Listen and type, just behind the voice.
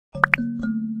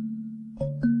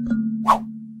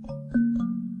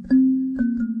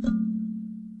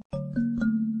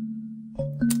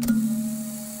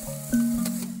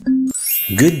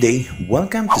Good day,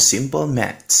 welcome to Simple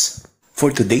Maths. For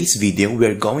today's video, we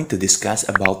are going to discuss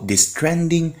about this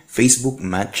trending Facebook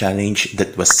math challenge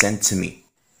that was sent to me.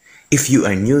 If you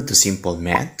are new to Simple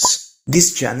Maths,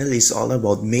 this channel is all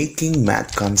about making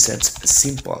math concepts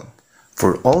simple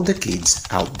for all the kids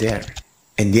out there.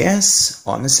 And yes,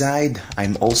 on the side,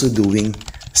 I'm also doing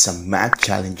some math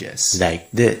challenges like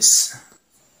this.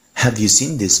 Have you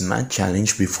seen this math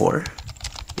challenge before?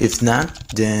 If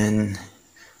not, then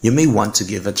you may want to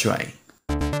give a try.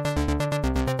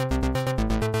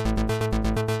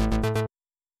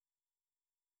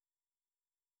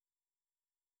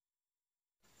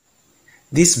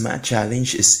 This math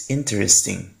challenge is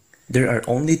interesting. There are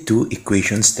only two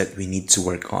equations that we need to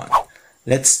work on.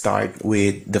 Let's start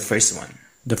with the first one.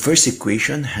 The first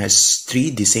equation has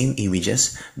three the same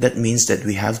images. That means that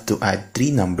we have to add three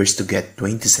numbers to get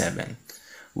 27,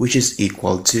 which is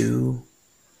equal to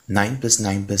 9 plus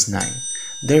 9 plus 9.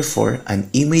 Therefore, an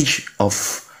image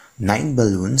of 9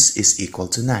 balloons is equal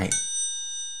to 9.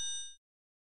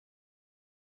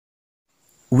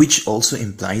 Which also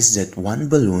implies that one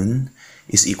balloon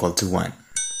is equal to 1.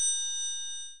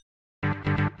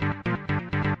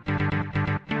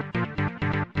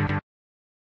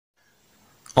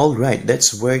 Alright,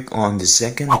 let's work on the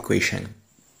second equation.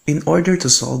 In order to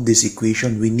solve this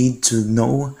equation, we need to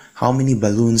know how many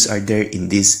balloons are there in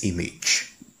this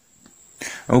image.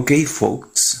 Okay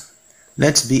folks,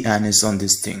 let's be honest on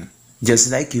this thing.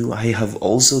 Just like you, I have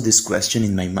also this question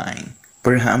in my mind.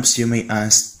 Perhaps you may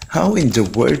ask, how in the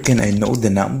world can I know the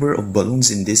number of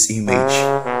balloons in this image?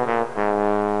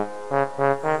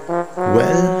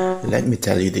 Well, let me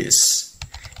tell you this.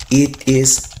 It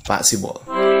is possible.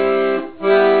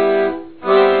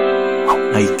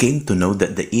 I came to know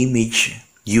that the image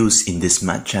used in this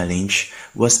math challenge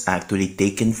was actually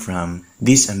taken from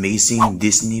this amazing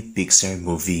Disney Pixar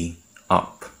movie,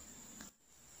 Up.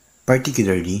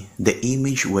 Particularly, the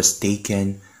image was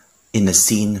taken in a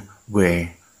scene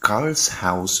where Carl's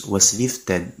house was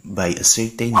lifted by a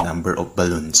certain number of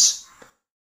balloons.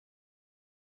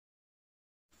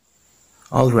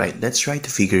 Alright, let's try to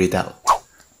figure it out.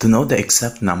 To know the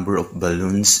exact number of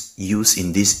balloons used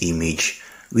in this image,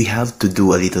 we have to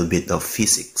do a little bit of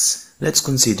physics. Let's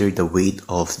consider the weight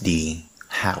of the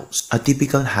house. A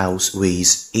typical house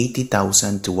weighs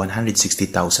 80,000 to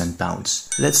 160,000 pounds.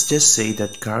 Let's just say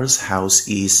that Carl's house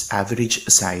is average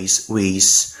size,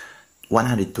 weighs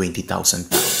 120,000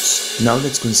 pounds. Now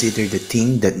let's consider the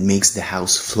thing that makes the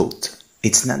house float.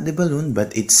 It's not the balloon,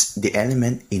 but it's the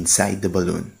element inside the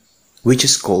balloon, which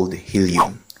is called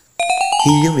helium.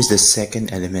 Helium is the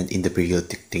second element in the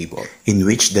periodic table, in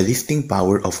which the lifting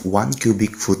power of 1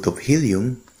 cubic foot of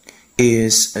helium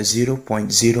is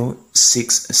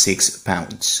 0.066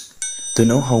 pounds. To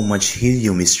know how much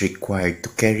helium is required to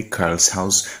carry Carl's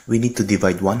house, we need to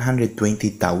divide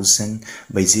 120,000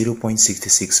 by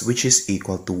 0.66, which is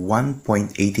equal to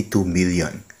 1.82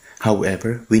 million.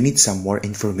 However, we need some more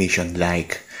information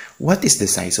like, what is the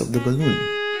size of the balloon?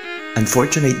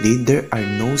 Unfortunately, there are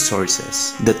no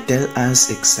sources that tell us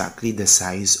exactly the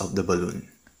size of the balloon.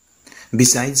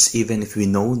 Besides, even if we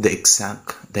know the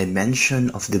exact dimension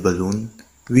of the balloon,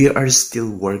 we are still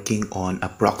working on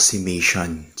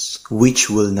approximations, which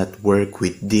will not work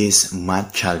with this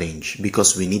math challenge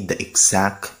because we need the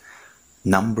exact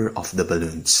number of the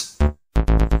balloons.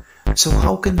 So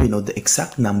how can we know the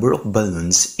exact number of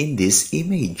balloons in this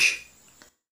image?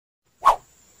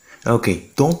 Okay,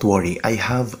 don't worry, I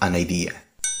have an idea.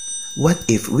 What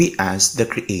if we ask the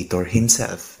creator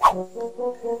himself?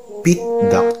 Pete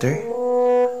Docter,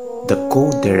 the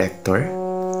co-director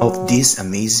of this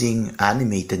amazing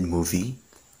animated movie,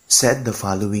 said the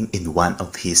following in one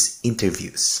of his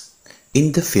interviews.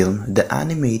 In the film, the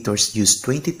animators used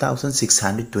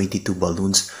 20,622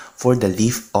 balloons for the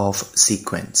lift-off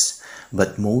sequence,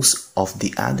 but most of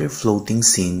the other floating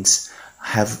scenes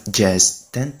have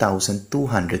just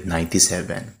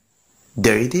 10,297.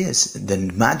 There it is, the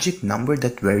magic number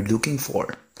that we're looking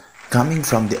for. Coming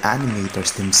from the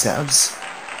animators themselves,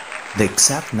 the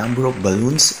exact number of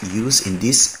balloons used in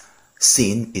this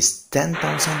scene is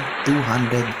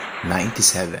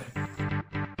 10,297.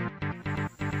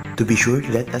 To be sure,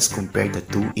 let us compare the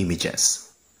two images.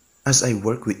 As I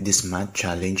work with this math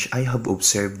challenge, I have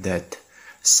observed that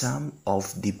some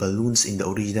of the balloons in the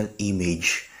original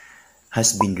image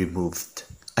has been removed.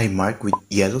 I mark with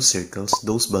yellow circles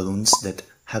those balloons that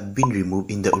have been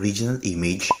removed in the original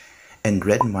image and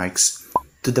red marks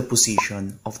to the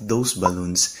position of those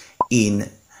balloons in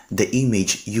the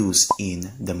image used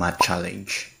in the math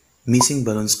challenge. Missing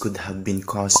balloons could have been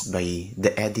caused by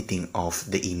the editing of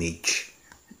the image.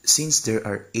 Since there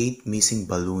are 8 missing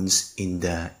balloons in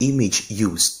the image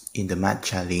used in the math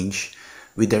challenge,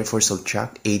 we therefore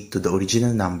subtract 8 to the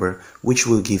original number, which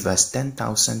will give us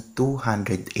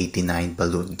 10,289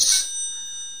 balloons.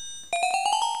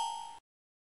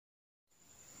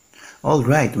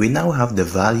 Alright, we now have the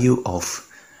value of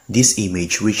this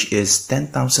image, which is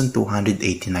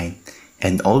 10,289,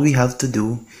 and all we have to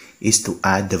do is to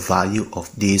add the value of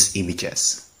these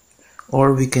images.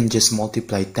 Or we can just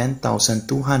multiply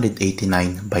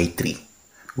 10,289 by 3,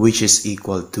 which is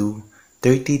equal to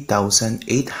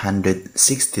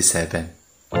 30,867.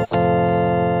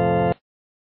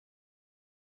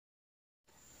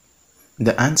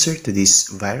 The answer to this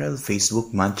viral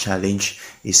Facebook math challenge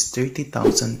is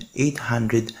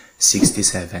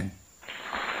 30,867.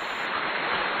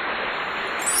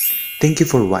 Thank you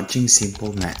for watching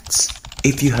Simple Maths.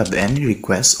 If you have any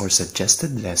requests or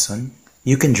suggested lesson,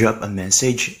 you can drop a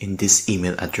message in this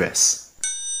email address.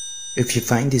 If you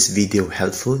find this video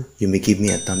helpful, you may give me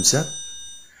a thumbs up,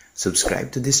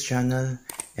 subscribe to this channel,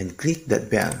 and click that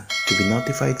bell to be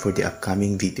notified for the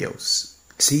upcoming videos.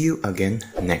 See you again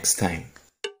next time.